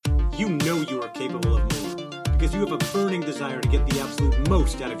you know you are capable of more, because you have a burning desire to get the absolute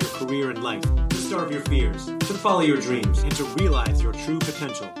most out of your career and life, to starve your fears, to follow your dreams, and to realize your true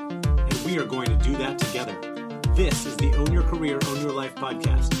potential. And we are going to do that together. This is the Own Your Career, Own Your Life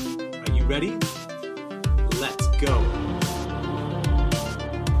podcast. Are you ready? Let's go.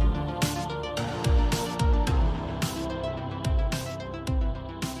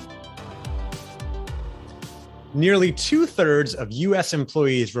 Nearly 2/3 of U.S.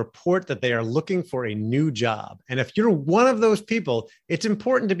 employees report that they are looking for a new job. And if you're one of those people, it's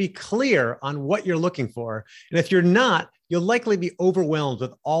important to be clear on what you're looking for. And if you're not, you'll likely be overwhelmed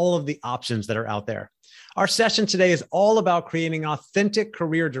with all of the options that are out there. Our session today is all about creating authentic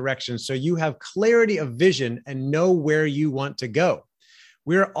career direction so you have clarity of vision and know where you want to go.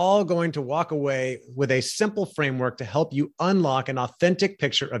 We're all going to walk away with a simple framework to help you unlock an authentic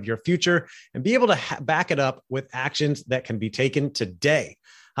picture of your future and be able to back it up with actions that can be taken today.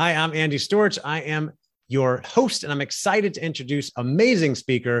 Hi, I'm Andy Storch. I am your host, and I'm excited to introduce amazing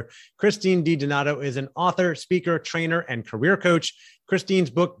speaker. Christine DiDonato is an author, speaker, trainer, and career coach. Christine's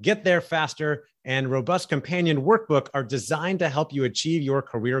book, Get There Faster, and Robust Companion Workbook are designed to help you achieve your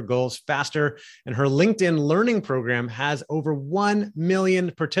career goals faster. And her LinkedIn Learning Program has over 1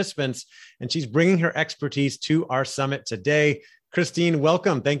 million participants, and she's bringing her expertise to our summit today. Christine,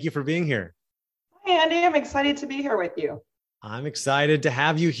 welcome. Thank you for being here. Hi, Andy. I'm excited to be here with you. I'm excited to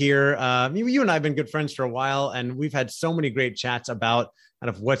have you here. You and I have been good friends for a while, and we've had so many great chats about kind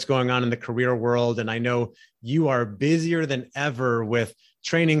of what's going on in the career world. And I know you are busier than ever with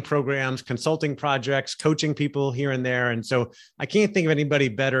training programs, consulting projects, coaching people here and there. And so I can't think of anybody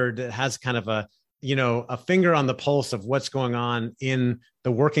better that has kind of a finger on the pulse of what's going on in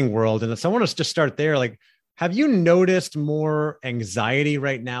the working world. And so I want to just start there. Like, have you noticed more anxiety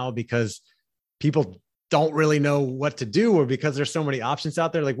right now because people don't really know what to do, or because there's so many options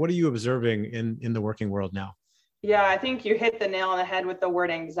out there? Like, what are you observing in the working world now? Yeah, I think you hit the nail on the head with the word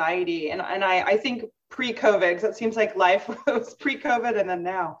anxiety. And I think pre-COVID, because it seems like life was pre-COVID and then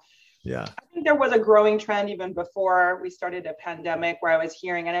now. Yeah. I think there was a growing trend even before we started a pandemic where I was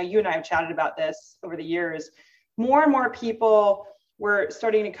hearing, I know you and I have chatted about this over the years, more and more people were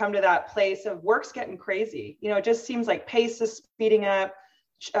starting to come to that place of work's getting crazy. It just seems like pace is speeding up.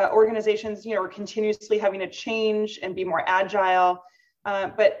 Organizations, are continuously having to change and be more agile.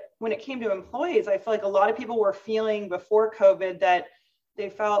 But when it came to employees, I feel like a lot of people were feeling before COVID that they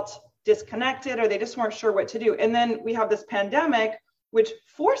felt disconnected or they just weren't sure what to do. And then we have this pandemic, which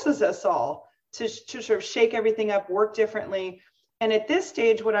forces us all to sort of shake everything up, work differently. And at this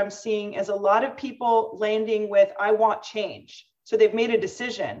stage, what I'm seeing is a lot of people landing with, I want change. So they've made a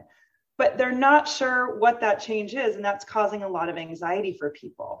decision, but they're not sure what that change is. And that's causing a lot of anxiety for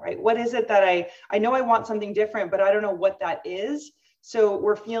people, right? What is it that I know I want something different, but I don't know what that is. So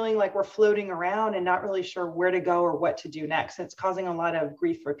we're feeling like we're floating around and not really sure where to go or what to do next. It's causing a lot of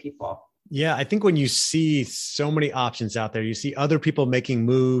grief for people. Yeah, I think when you see so many options out there, you see other people making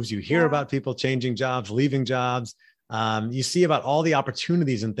moves, you hear about people changing jobs, leaving jobs. You see about all the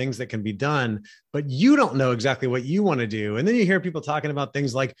opportunities and things that can be done, but you don't know exactly what you want to do. And then you hear people talking about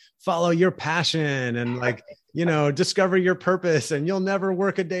things like follow your passion and discover your purpose, and you'll never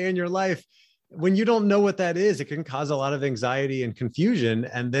work a day in your life. When you don't know what that is, it can cause a lot of anxiety and confusion.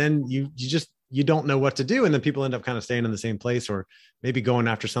 And then you don't know what to do. And then people end up kind of staying in the same place or maybe going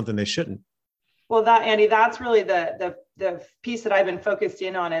after something they shouldn't. Well, Andy, that's really the piece that I've been focused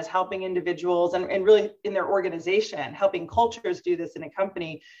in on, is helping individuals and really in their organization, helping cultures do this in a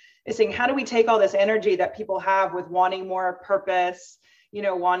company, is saying, how do we take all this energy that people have with wanting more purpose,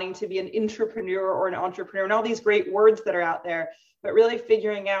 wanting to be an intrapreneur or an entrepreneur and all these great words that are out there, but really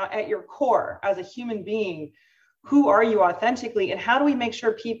figuring out at your core as a human being, who are you authentically? And how do we make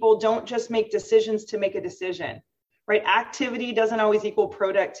sure people don't just make decisions to make a decision, right? Activity doesn't always equal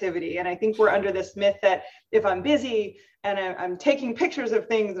productivity. And I think we're under this myth that if I'm busy and I'm taking pictures of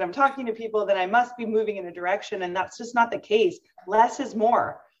things and I'm talking to people, then I must be moving in a direction. And that's just not the case. Less is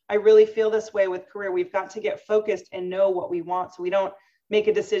more. I really feel this way with career. We've got to get focused and know what we want, so we don't make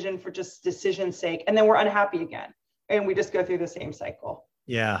a decision for just decision's sake. And then we're unhappy again. And we just go through the same cycle.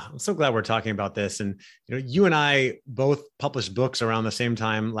 Yeah, I'm so glad we're talking about this. And you and I both published books around the same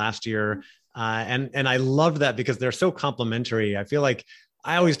time last year, and I loved that because they're so complementary. I feel like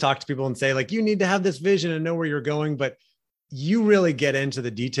I always talk to people and say, like, you need to have this vision and know where you're going, but you really get into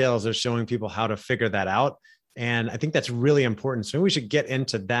the details of showing people how to figure that out. And I think that's really important. So we should get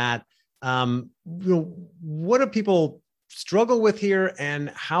into that. What do people struggle with here, and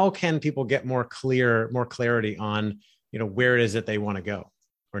how can people get more clarity on, where it is that they want to go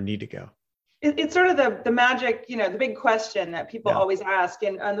or need to go? It's sort of the magic, the big question that people always ask.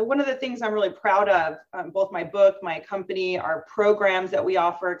 And one of the things I'm really proud of, both my book, my company, our programs that we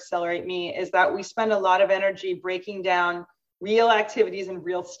offer, Accelerate Me, is that we spend a lot of energy breaking down real activities and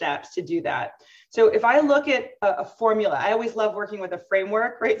real steps to do that. So if I look at a formula, I always love working with a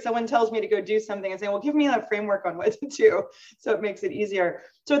framework, right? Someone tells me to go do something and say, well, give me that framework on what to do. So it makes it easier.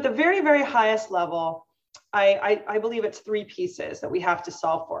 So at the very, very highest level, I believe it's three pieces that we have to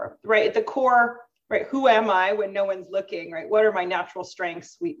solve for, right? At the core, right? Who am I when no one's looking, right? What are my natural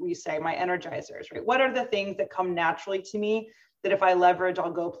strengths? We say my energizers, right? What are the things that come naturally to me that if I leverage,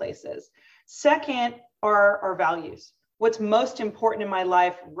 I'll go places? Second are our values. What's most important in my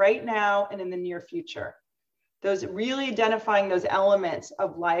life right now and in the near future? Those really identifying those elements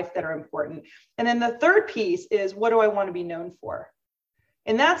of life that are important. And then the third piece is, what do I want to be known for?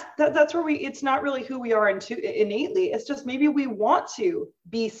 And that's where it's not really who we are innately. It's just maybe we want to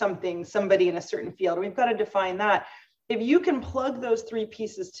be somebody in a certain field. We've got to define that. If you can plug those three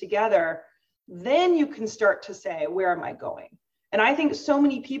pieces together, then you can start to say, where am I going? And I think so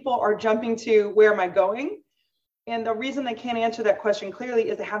many people are jumping to where am I going? And the reason they can't answer that question clearly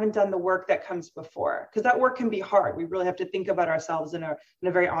is they haven't done the work that comes before, because that work can be hard. We really have to think about ourselves in a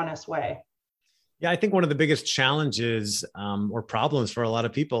very honest way. Yeah, I think one of the biggest challenges or problems for a lot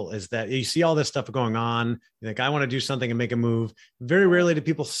of people is that you see all this stuff going on. You think, I want to do something and make a move. Very rarely do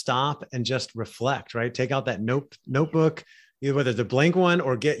people stop and just reflect, right? Take out that notebook, either whether it's a blank one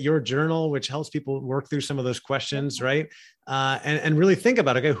or get your journal, which helps people work through some of those questions, right? And really think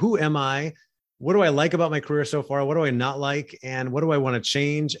about, okay, who am I? What do I like about my career so far? What do I not like? And what do I want to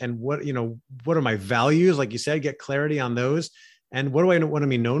change? And what are my values? Like you said, get clarity on those. And what do I want to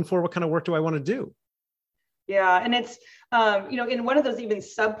be known for? What kind of work do I want to do? Yeah. And it's, in one of those even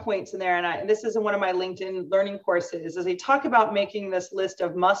sub points in there, and this is in one of my LinkedIn learning courses, is they talk about making this list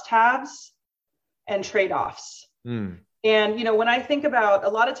of must-haves and trade-offs. And, when I think about a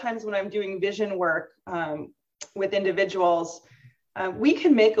lot of times when I'm doing vision work with individuals, we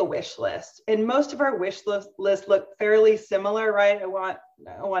can make a wish list, and most of our wish lists look fairly similar, right? I want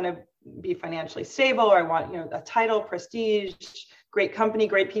to be financially stable, or I want, a title, prestige, great company,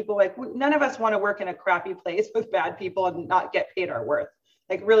 great people. Like, none of us want to work in a crappy place with bad people and not get paid our worth.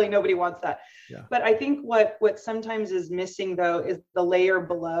 Like, really, nobody wants that. Yeah. But I think what sometimes is missing, though, is the layer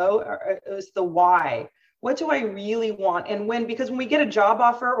below, is the why. What do I really want? And because when we get a job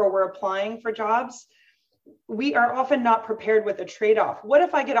offer or we're applying for jobs, we are often not prepared with a trade-off. What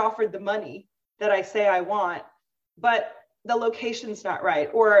if I get offered the money that I say I want, but the location's not right,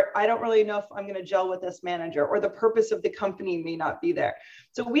 or I don't really know if I'm going to gel with this manager, or the purpose of the company may not be there.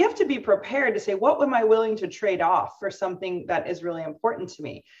 So we have to be prepared to say, what am I willing to trade off for something that is really important to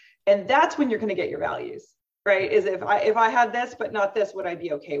me? And that's when you're going to get your values, right? Is if I had this, but not this, would I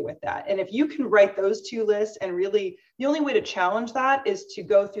be okay with that? And if you can write those two lists, and really the only way to challenge that is to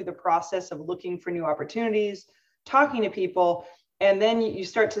go through the process of looking for new opportunities, talking to people, and then you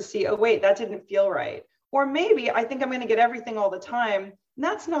start to see, oh, wait, that didn't feel right. Or maybe I think I'm going to get everything all the time. And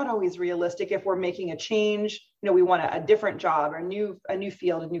that's not always realistic. If we're making a change, we want a different job or a new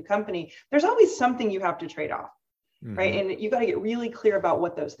field, a new company. There's always something you have to trade off, right? And you got to get really clear about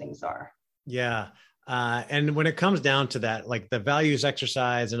what those things are. Yeah. And when it comes down to that, like the values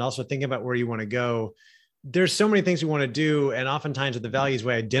exercise and also thinking about where you want to go, there's so many things we want to do. And oftentimes with the values,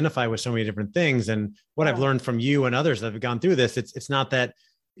 we identify with so many different things. And what I've learned from you and others that have gone through this, it's not that,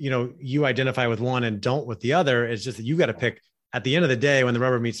 you identify with one and don't with the other. It's just that you got to pick at the end of the day, when the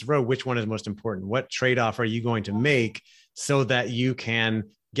rubber meets the road, which one is most important? What trade-off are you going to make so that you can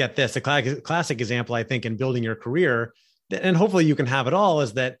get this? A classic example, I think, in building your career, and hopefully you can have it all,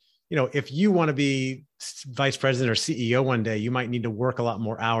 is that, if you want to be vice president or CEO one day, you might need to work a lot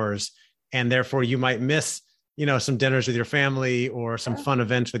more hours, and therefore you might miss, some dinners with your family or some fun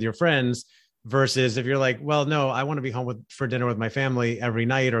events with your friends. Versus if you're like, well, no, I want to be home for dinner with my family every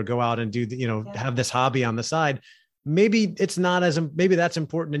night, or go out and do, have this hobby on the side. Maybe it's not maybe that's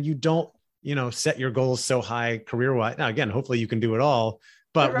important, and you don't, set your goals so high career-wise. Now, again, hopefully you can do it all,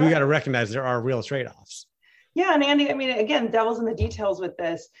 but we got to recognize there are real trade-offs. Yeah. And Andy, again, devil's in the details with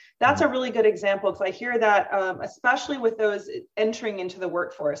this. That's a really good example, because I hear that, especially with those entering into the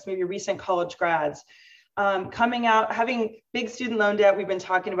workforce, maybe recent college grads, coming out, having big student loan debt we've been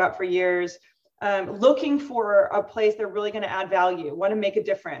talking about for years, looking for a place they're really going to add value, want to make a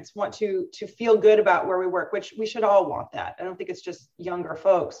difference, want to feel good about where we work, which we should all want that. I don't think it's just younger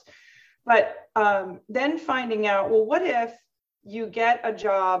folks. But then finding out, well, what if you get a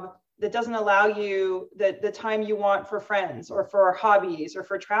job that doesn't allow you the time you want for friends or for hobbies or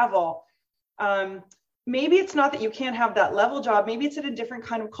for travel? maybe it's not that you can't have that level job. Maybe it's at a different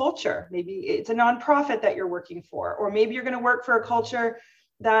kind of culture. Maybe it's a nonprofit that you're working for, or maybe you're going to work for a culture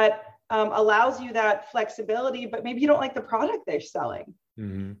that allows you that flexibility, but maybe you don't like the product they're selling.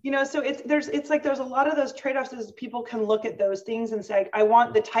 Mm-hmm. So it's like there's a lot of those trade-offs as people can look at those things and say, I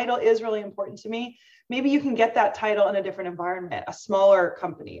want, the title is really important to me. Maybe you can get that title in a different environment, a smaller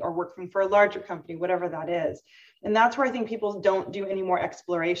company, or working for a larger company, whatever that is. And that's where I think people don't do any more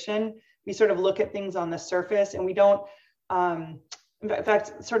exploration. We sort of look at things on the surface, and we don't, in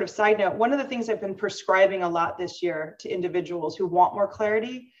fact, sort of side note, one of the things I've been prescribing a lot this year to individuals who want more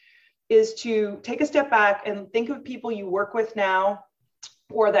clarity is to take a step back and think of people you work with now,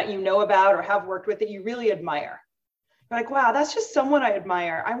 or that you know about or have worked with that you really admire. You're like, wow, that's just someone I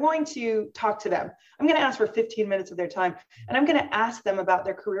admire. I'm going to talk to them. I'm going to ask for 15 minutes of their time, and I'm going to ask them about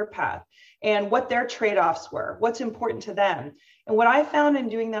their career path and what their trade-offs were, what's important to them. And what I found in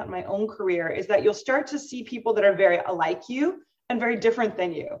doing that in my own career is that you'll start to see people that are very alike you and very different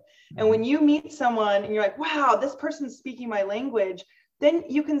than you. And when you meet someone and you're like, wow, this person's speaking my language, then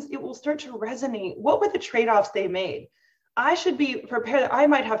it will start to resonate. What were the trade-offs they made? I should be prepared that I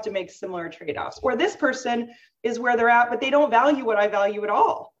might have to make similar trade-offs, or this person is where they're at, but they don't value what I value at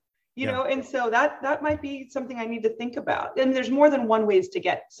all, you know? And so that might be something I need to think about. And there's more than one ways to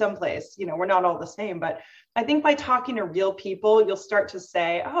get someplace, we're not all the same, but I think by talking to real people, you'll start to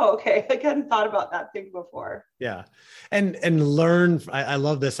say, oh, okay, I hadn't thought about that thing before. Yeah. And learn. I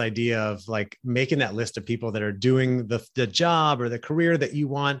love this idea of like making that list of people that are doing the job or the career that you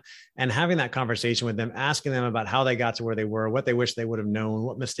want, and having that conversation with them, asking them about how they got to where they were, what they wish they would have known,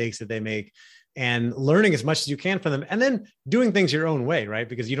 what mistakes did they make, and learning as much as you can from them, and then doing things your own way, right?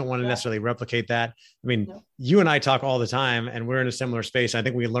 Because you don't want to necessarily replicate that. I mean, you and I talk all the time, and we're in a similar space. I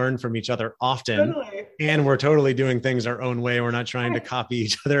think we learn from each other often, and we're totally doing things our own way. We're not trying to copy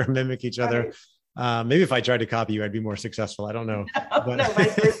each other or mimic each other. Maybe if I tried to copy you, I'd be more successful. I don't know.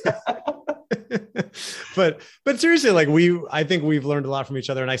 But seriously, like I think we've learned a lot from each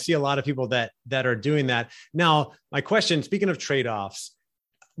other, and I see a lot of people that are doing that. Now, my question, speaking of trade-offs,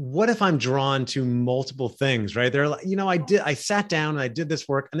 what if I'm drawn to multiple things, right? They're like, I sat down and I did this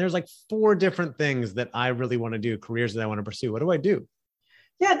work, and there's like 4 different things that I really want to do, careers that I want to pursue. What do I do?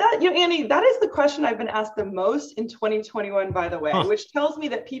 Yeah, Andy, that is the question I've been asked the most in 2021, by the way, which tells me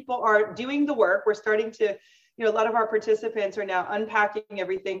that people are doing the work. We're starting to, a lot of our participants are now unpacking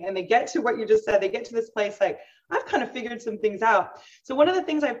everything, and they get to what you just said. They get to this place like, I've kind of figured some things out. So one of the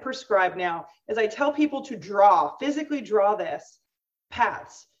things I prescribe now is I tell people to physically draw this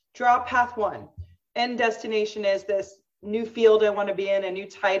paths. Draw path 1. End destination is this new field I want to be in, a new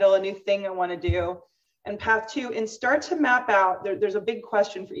title, a new thing I want to do. And path 2, and start to map out, there's a big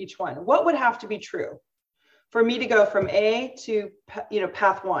question for each one. What would have to be true for me to go from A to,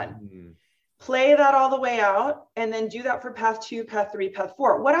 path 1? Mm-hmm. Play that all the way out, and then do that for path 2, path 3, path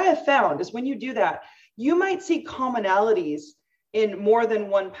 4. What I have found is when you do that, you might see commonalities in more than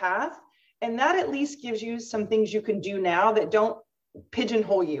one path. And that at least gives you some things you can do now that don't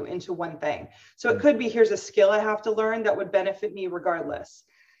pigeonhole you into one thing. So it could be, here's a skill I have to learn that would benefit me regardless.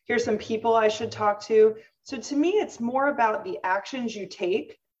 Here's some people I should talk to. So to me, it's more about the actions you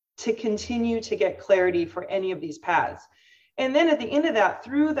take to continue to get clarity for any of these paths. And then at the end of that,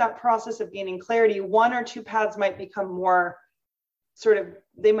 through that process of gaining clarity, 1 or 2 paths might become more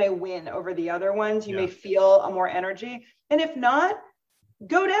they may win over the other ones. You may feel a more energy. And if not,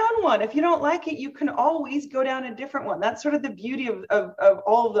 go down one. If you don't like it, you can always go down a different one. That's sort of the beauty of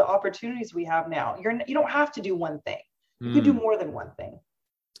all of the opportunities we have now. You don't have to do one thing. You can do more than one thing.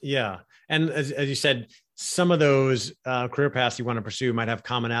 Yeah. And as you said, some of those career paths you want to pursue might have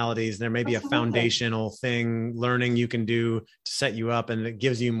commonalities. There may be a foundational thing, learning you can do to set you up, and it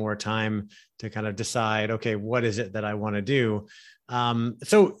gives you more time to kind of decide, okay, what is it that I want to do?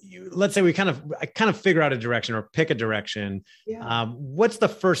 So let's say I kind of figure out a direction or pick a direction. Yeah. What's the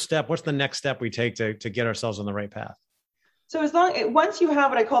first step? What's the next step we take to get ourselves on the right path? So once you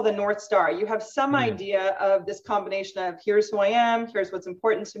have what I call the North Star, you have some idea of this combination of here's who I am, here's what's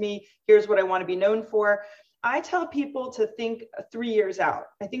important to me, here's what I want to be known for. I tell people to think 3 years out.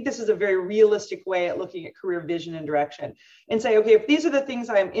 I think this is a very realistic way at looking at career vision and direction, and say, okay, if these are the things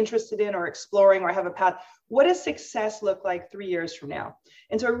I'm interested in or exploring or have a path, what does success look like 3 years from now?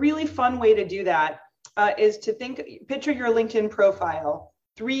 And so a really fun way to do that is to picture your LinkedIn profile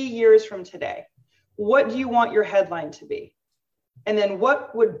 3 years from today. What do you want your headline to be? And then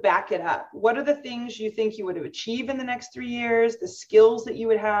what would back it up? What are the things you think you would have achieved in the next 3 years, the skills that you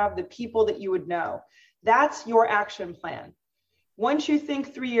would have, the people that you would know? That's your action plan. Once you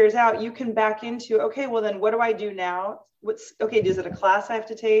think 3 years out, you can back into, okay, well then what do I do now? Is it a class I have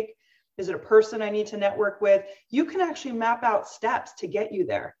to take? Is it a person I need to network with? You can actually map out steps to get you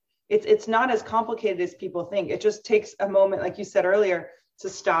there. It's not as complicated as people think. It just takes a moment, like you said earlier, to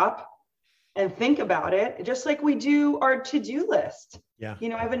stop and think about it, just like we do our to-do list. Yeah.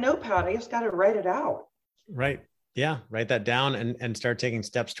 I have a notepad. I just got to write it out. Right. Yeah. Write that down and start taking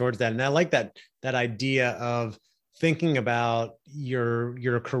steps towards that. And I like that idea of thinking about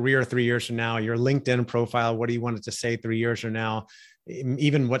your career 3 years from now, your LinkedIn profile. What do you want it to say 3 years from now?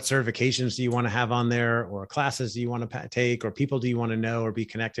 Even what certifications do you want to have on there, or classes do you want to take, or people do you want to know or be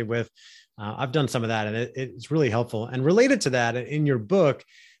connected with? I've done some of that, and it's really helpful. And related to that, in your book,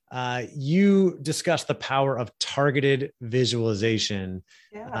 you discuss the power of targeted visualization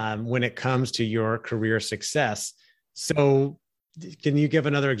when it comes to your career success. So can you give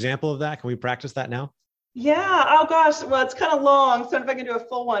another example of that? Can we practice that now? Yeah. Oh gosh. Well, it's kind of long. So if I can do a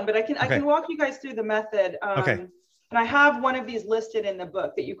full one, but I can walk you guys through the method. Okay. And I have one of these listed in the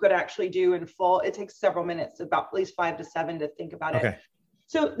book that you could actually do in full. It takes several minutes, about at least 5 to 7 to think about it.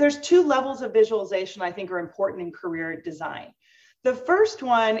 So there's 2 levels of visualization I think are important in career design. The first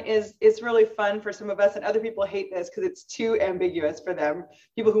one is really fun for some of us, and other people hate this because it's too ambiguous for them,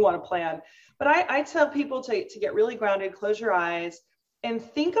 people who want to plan. But I tell people to get really grounded, close your eyes, and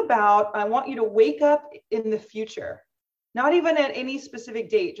think about, I want you to wake up in the future. Not even at any specific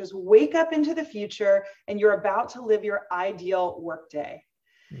date, just wake up into the future and you're about to live your ideal workday.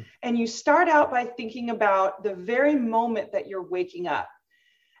 And you start out by thinking about the very moment that you're waking up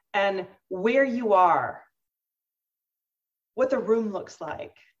and where you are, what the room looks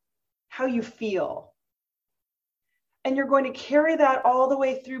like, how you feel. And you're going to carry that all the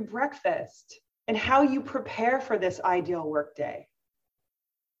way through breakfast and how you prepare for this ideal workday.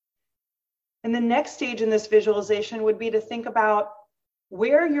 And the next stage in this visualization would be to think about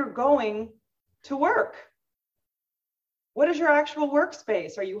where you're going to work. What is your actual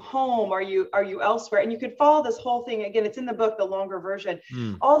workspace? Are you home? Are you elsewhere? And you could follow this whole thing. Again, it's in the book, the longer version,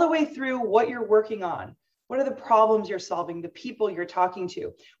 all the way through what you're working on. What are the problems you're solving, the people you're talking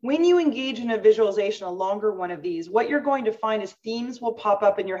to? When you engage in a visualization, a longer one of these, what you're going to find is themes will pop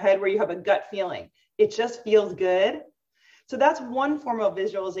up in your head where you have a gut feeling. It just feels good. So that's one form of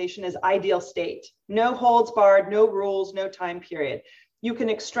visualization, is ideal state. No holds barred, no rules, no time period. You can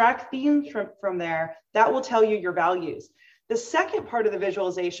extract themes from there. That will tell you your values. The second part of the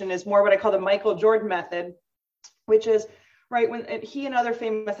visualization is more what I call the Michael Jordan method, which is, right, when he and other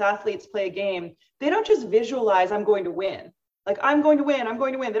famous athletes play a game, they don't just visualize, I'm going to win. Like, I'm going to win, I'm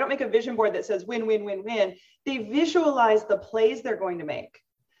going to win. They don't make a vision board that says win, win, win, win. They visualize the plays they're going to make,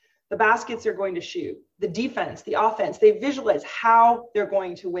 the baskets they're going to shoot, the defense, the offense. They visualize how they're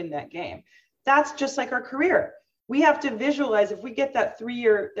going to win that game. That's just like our career. We have to visualize, if we get that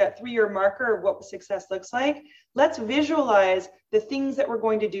three-year marker of what success looks like, let's visualize the things that we're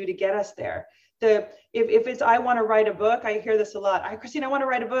going to do to get us there. If it's, I want to write a book, I hear this a lot. Christine, I want to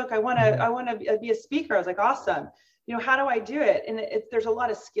write a book. I want to be a speaker. I was like, awesome. How do I do it? And there's a lot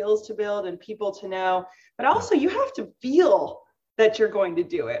of skills to build and people to know, but also you have to feel that you're going to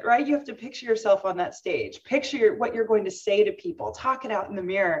do it, right? You have to picture yourself on that stage, picture what you're going to say to people, talk it out in the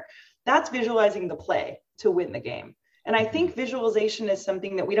mirror. That's visualizing the play to win the game. And I think visualization is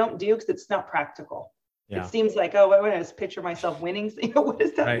something that we don't do because it's not practical. Yeah. It seems like, oh, I want to just picture myself winning. What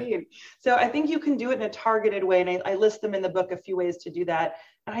does that mean? So I think you can do it in a targeted way. And I list them in the book, a few ways to do that.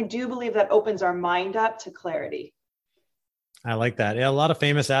 And I do believe that opens our mind up to clarity. I like that. Yeah, a lot of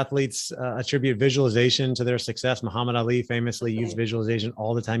famous athletes attribute visualization to their success. Muhammad Ali famously used visualization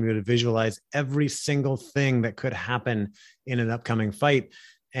all the time. He would visualize every single thing that could happen in an upcoming fight.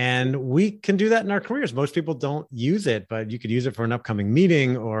 And we can do that in our careers. Most people don't use it, but you could use it for an upcoming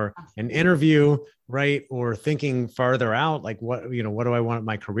meeting or an interview, right? Or thinking farther out, like what do I want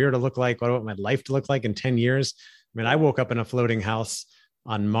my career to look like? What do I want my life to look like in 10 years? I mean, I woke up in a floating house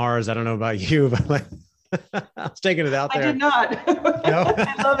on Mars. I don't know about you, but like, I was taking it out there. I did not. No?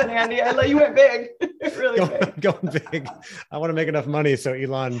 I love it, Andy. You went big. Really big. Going big. I want to make enough money so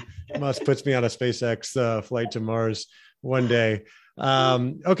Elon Musk puts me on a SpaceX flight to Mars one day.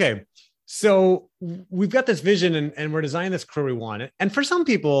 Okay. So we've got this vision and we're designing this career we want. And for some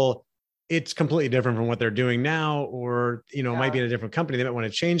people, it's completely different from what they're doing now, or, might be in a different company. They might want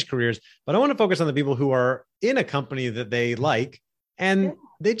to change careers, but I want to focus on the people who are in a company that they like and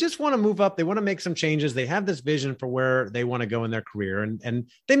they just want to move up. They want to make some changes. They have this vision for where they want to go in their career, and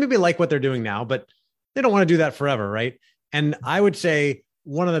they maybe like what they're doing now, but they don't want to do that forever. Right. And I would say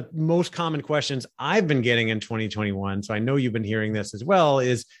one of the most common questions I've been getting in 2021, so I know you've been hearing this as well,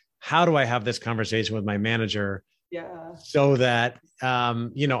 is how do I have this conversation with my manager Yeah. so that,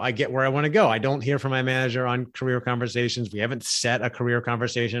 I get where I want to go. I don't hear from my manager on career conversations. We haven't set a career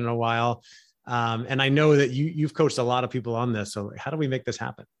conversation in a while. And I know that you've coached a lot of people on this. So how do we make this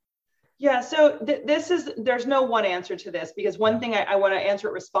happen? Yeah, so there's no one answer to this, because one thing I want to answer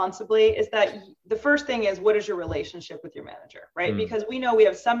it responsibly is that the first thing is, what is your relationship with your manager, right? Because we know we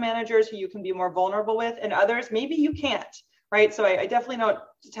have some managers who you can be more vulnerable with, and others maybe you can't, right? So I definitely don't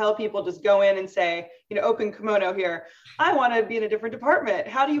tell people just go in and say, open kimono here, I want to be in a different department.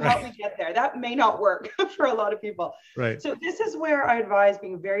 How do you help me get there? That may not work for a lot of people. Right. So this is where I advise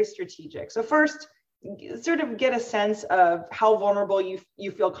being very strategic. So first, sort of get a sense of how vulnerable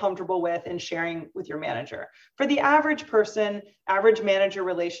you feel comfortable with and sharing with your manager. For the average person, average manager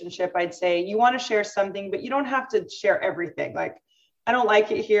relationship, I'd say you want to share something, but you don't have to share everything. Like, I don't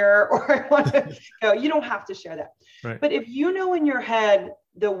like it here, or I want to go. You don't have to share that. Right. But if you know in your head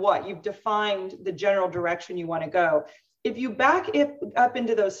the what, you've defined the general direction you want to go. If you back it up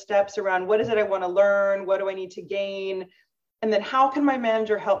into those steps around what is it I want to learn, what do I need to gain, and then how can my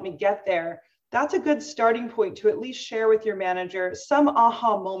manager help me get there? That's a good starting point to at least share with your manager some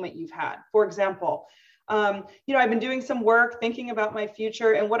aha moment you've had. For example, I've been doing some work thinking about my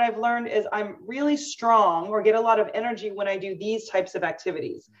future, and what I've learned is I'm really strong or get a lot of energy when I do these types of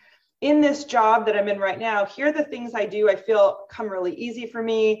activities. In this job that I'm in right now, here are the things I do I feel come really easy for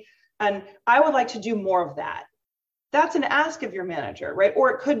me, and I would like to do more of that. That's an ask of your manager, right? Or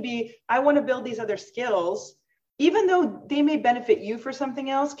it could be, I want to build these other skills. Even though they may benefit you for something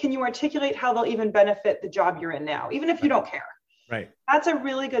else, can you articulate how they'll even benefit the job you're in now, even if you don't care? Right. That's a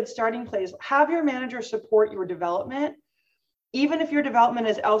really good starting place. Have your manager support your development. Even if your development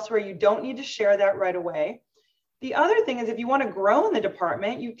is elsewhere, you don't need to share that right away. The other thing is, if you want to grow in the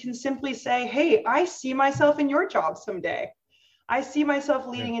department, you can simply say, hey, I see myself in your job someday. I see myself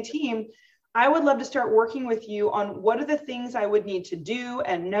leading a team. I would love to start working with you on what are the things I would need to do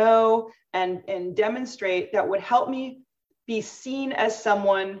and know and demonstrate that would help me be seen as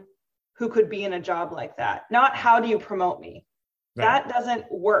someone who could be in a job like that. Not how do you promote me? Right. That doesn't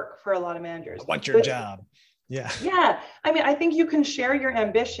work for a lot of managers. What's your job? Yeah. Yeah. I mean, I think you can share your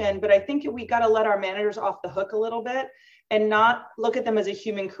ambition, but I think we got to let our managers off the hook a little bit and not look at them as a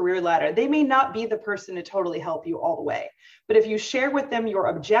human career ladder. They may not be the person to totally help you all the way, but if you share with them your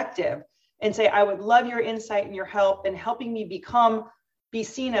objective and say, I would love your insight and your help in helping me be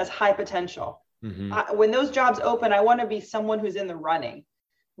seen as high potential. Mm-hmm. When those jobs open, I want to be someone who's in the running.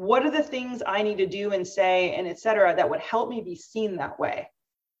 What are the things I need to do and say and et cetera that would help me be seen that way?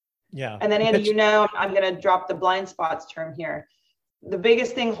 Yeah. And then Andy, I'm going to drop the blind spots term here. The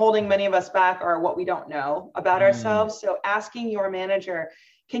biggest thing holding many of us back are what we don't know about ourselves. So asking your manager,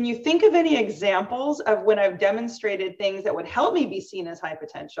 can you think of any examples of when I've demonstrated things that would help me be seen as high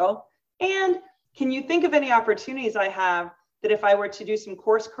potential? And can you think of any opportunities I have that if I were to do some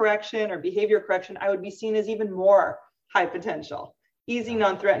course correction or behavior correction, I would be seen as even more high potential? Easy,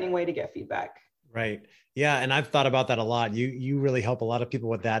 non-threatening way to get feedback. Right. Yeah. And I've thought about that a lot. You really help a lot of people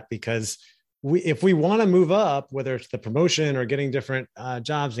with that, because if we want to move up, whether it's the promotion or getting different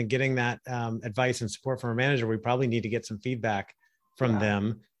jobs and getting that advice and support from a manager, we probably need to get some feedback from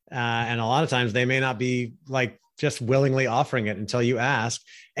them. And a lot of times they may not be like just willingly offering it until you ask,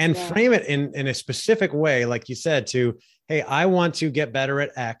 and frame it in a specific way. Like you said, to, hey, I want to get better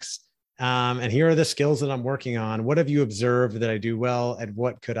at X. And here are the skills that I'm working on. What have you observed that I do well? And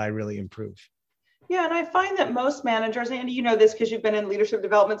what could I really improve? Yeah. And I find that most managers, Andy, you know this because you've been in leadership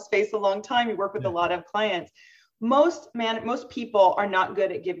development space a long time. You work with a lot of clients. Most people are not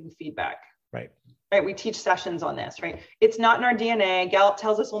good at giving feedback. Right. We teach sessions on this, right? It's not in our DNA. Gallup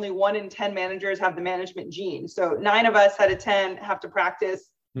tells us only 1 in 10 managers have the management gene. So 9 of us out of 10 have to practice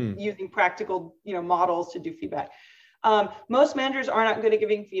using practical, models to do feedback. Most managers are not good at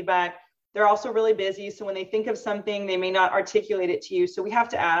giving feedback. They're also really busy. So when they think of something, they may not articulate it to you. So we have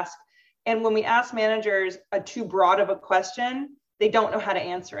to ask. And when we ask managers a too broad of a question, they don't know how to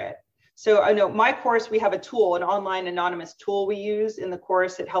answer it. So I know my course, we have a tool, an online anonymous tool we use in the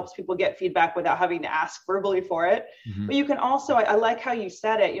course. It helps people get feedback without having to ask verbally for it. Mm-hmm. But you can also, I like how you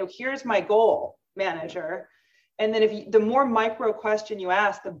said it, here's my goal, manager. And then the more micro question you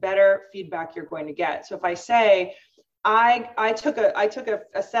ask, the better feedback you're going to get. So if I say, I took a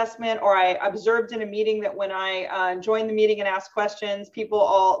assessment, or I observed in a meeting that when I joined the meeting and asked questions, people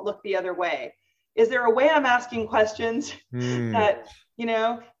all look the other way. Is there a way I'm asking questions that,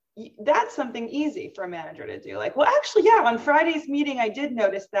 that's something easy for a manager to do. Like, well, actually, yeah, on Friday's meeting, I did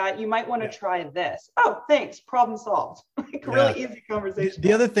notice that you might want to try this. Oh, thanks. Problem solved. Like really easy conversation.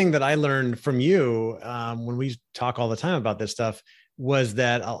 The other thing that I learned from you when we talk all the time about this stuff was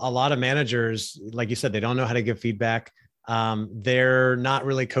that a lot of managers, like you said, they don't know how to give feedback. They're not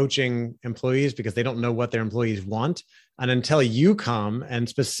really coaching employees because they don't know what their employees want. And until you come and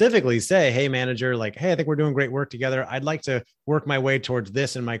specifically say, hey, manager, like, hey, I think we're doing great work together. I'd like to work my way towards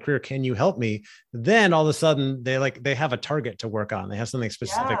this in my career. Can you help me? Then all of a sudden they have a target to work on. They have something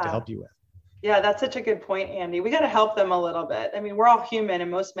specific to help you with. Yeah, that's such a good point, Andy. We got to help them a little bit. I mean, we're all human and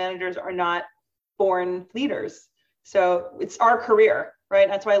most managers are not born leaders. So it's our career, right?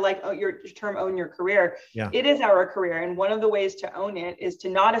 That's why I like your term, own your career. Yeah. It is our career. And one of the ways to own it is to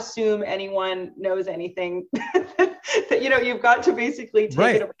not assume anyone knows anything. That, you've got to basically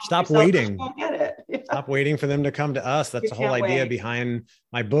take it. Stop waiting. Get it. Yeah. Stop waiting for them to come to us. That's the whole idea behind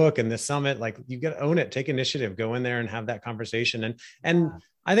my book and this summit. Like, you got to own it, take initiative, go in there and have that conversation. And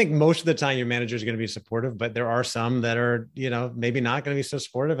I think most of the time your manager is going to be supportive, but there are some that are, maybe not going to be so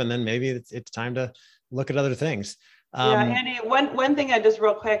supportive. And then maybe it's time to look at other things. Andy, one thing I just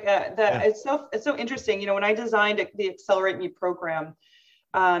real quick, it's so interesting. When I designed the Accelerate Me program,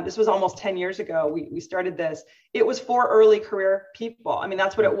 this was almost 10 years ago. We started this. It was for early career people. I mean,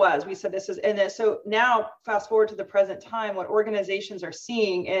 that's what it was. We said this is, and then so now fast forward to the present time, what organizations are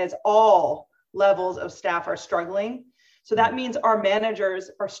seeing is all levels of staff are struggling. So that means our managers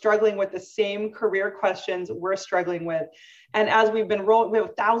are struggling with the same career questions we're struggling with. And as we've been rolling, we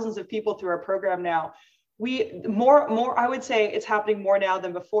have thousands of people through our program now. I would say it's happening more now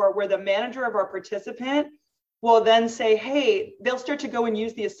than before, where the manager of our participant will then say, hey, they'll start to go and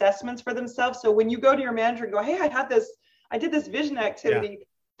use the assessments for themselves. So when you go to your manager and go, hey, I did this vision activity,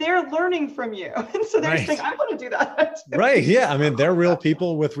 they're learning from you. And so they're saying, I want to do that too. Right. Yeah. I mean, they're real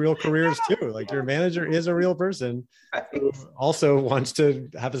people with real careers too. Like, your manager is a real person who also wants to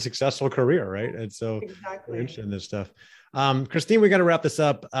have a successful career. Right. And so we're interested in this stuff. Christine, we got to wrap this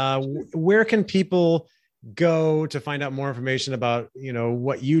up. Where can people go to find out more information about,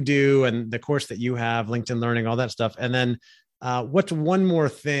 what you do and the course that you have, LinkedIn Learning, all that stuff? And then what's one more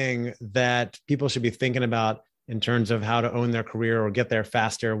thing that people should be thinking about in terms of how to own their career or get there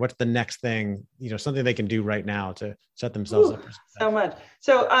faster? What's the next thing, something they can do right now to set themselves up for success? So much.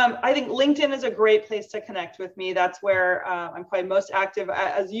 So I think LinkedIn is a great place to connect with me. That's where I'm probably most active.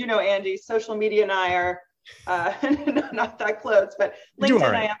 As you know, Andy, social media and I are not that close, but LinkedIn,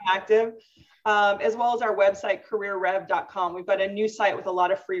 I am active. As well as our website, careerrev.com. We've got a new site with a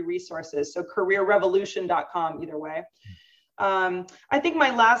lot of free resources. So careerrevolution.com, either way. I think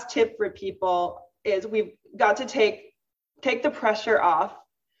my last tip for people is we've got to take the pressure off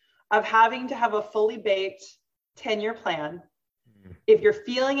of having to have a fully baked 10-year plan. If you're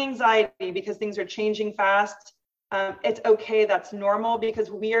feeling anxiety because things are changing fast, it's okay. That's normal because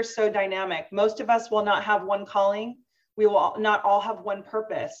we are so dynamic. Most of us will not have one calling. We will not all have one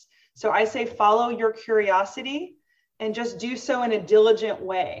purpose. So I say, follow your curiosity and just do so in a diligent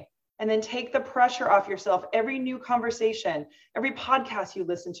way. And then take the pressure off yourself. Every new conversation, every podcast you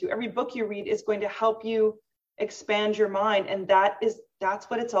listen to, every book you read is going to help you expand your mind. And that's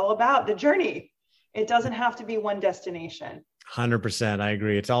what it's all about, the journey. It doesn't have to be one destination. 100%. I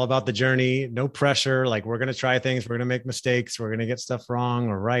agree. It's all about the journey. No pressure. Like, we're going to try things. We're going to make mistakes. We're going to get stuff wrong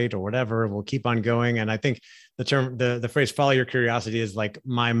or right or whatever. We'll keep on going. And I think the phrase follow your curiosity is like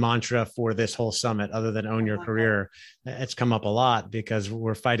my mantra for this whole summit, other than own your career. It's come up a lot because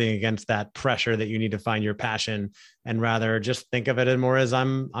we're fighting against that pressure that you need to find your passion, and rather just think of it more as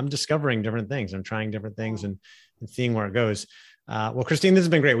I'm discovering different things. I'm trying different things and seeing where it goes. Well, Christine, this has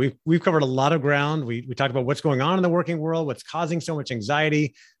been great. We've covered a lot of ground. We talked about what's going on in the working world, what's causing so much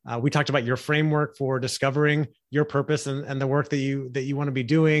anxiety. We talked about your framework for discovering your purpose and the work that you want to be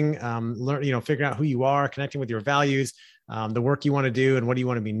doing. Figuring out who you are, connecting with your values, the work you want to do, and what do you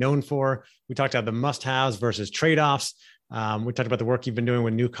want to be known for. We talked about the must-haves versus trade-offs. We talked about the work you've been doing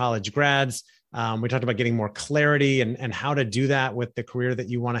with new college grads. We talked about getting more clarity and how to do that with the career that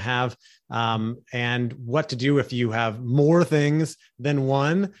you want to have, and what to do if you have more things than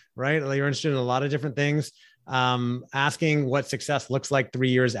one, right? You're interested in a lot of different things. Asking what success looks like 3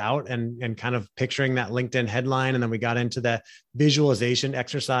 years out and kind of picturing that LinkedIn headline. And then we got into the visualization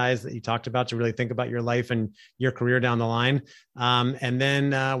exercise that you talked about to really think about your life and your career down the line. And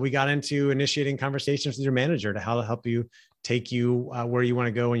then we got into initiating conversations with your manager to how to help you take you where you want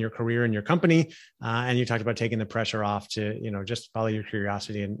to go in your career and your company. And you talked about taking the pressure off to, just follow your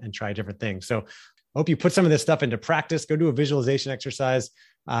curiosity and try different things. So I hope you put some of this stuff into practice. Go do a visualization exercise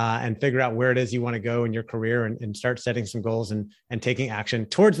and figure out where it is you want to go in your career and start setting some goals and taking action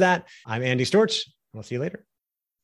towards that. I'm Andy Storch. We'll see you later.